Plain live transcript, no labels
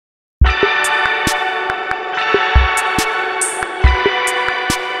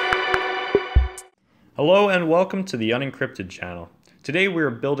Hello and welcome to the Unencrypted channel. Today we are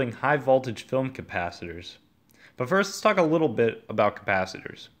building high voltage film capacitors. But first let's talk a little bit about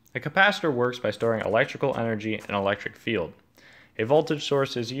capacitors. A capacitor works by storing electrical energy in an electric field. A voltage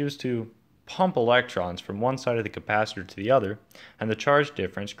source is used to pump electrons from one side of the capacitor to the other, and the charge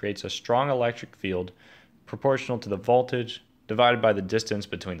difference creates a strong electric field proportional to the voltage divided by the distance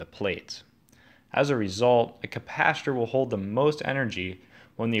between the plates. As a result, a capacitor will hold the most energy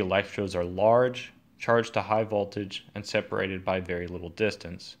when the electrodes are large, charged to high voltage, and separated by very little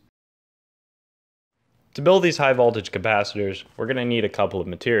distance. To build these high voltage capacitors, we're going to need a couple of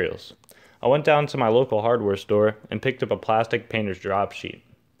materials. I went down to my local hardware store and picked up a plastic painter's drop sheet.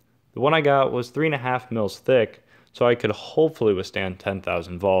 The one I got was 3.5 mils thick, so I could hopefully withstand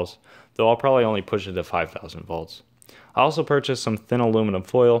 10,000 volts, though I'll probably only push it to 5,000 volts. I also purchased some thin aluminum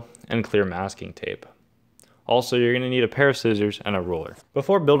foil and clear masking tape. Also, you're going to need a pair of scissors and a ruler.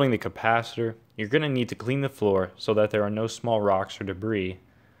 Before building the capacitor, you're going to need to clean the floor so that there are no small rocks or debris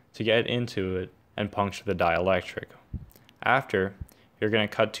to get into it and puncture the dielectric. After, you're going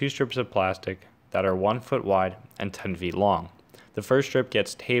to cut 2 strips of plastic that are 1 foot wide and 10 feet long. The first strip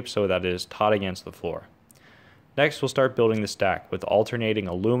gets taped so that it is taut against the floor. Next, we'll start building the stack with alternating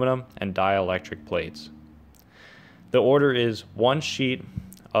aluminum and dielectric plates. The order is 1 sheet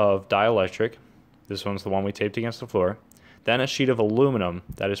of dielectric. This one's the one we taped against the floor. Then a sheet of aluminum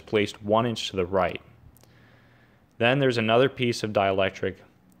that is placed 1 inch to the right. Then there's another piece of dielectric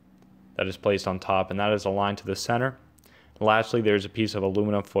that is placed on top, and that is aligned to the center. And lastly, there's a piece of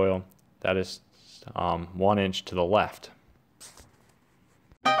aluminum foil that is 1 inch to the left.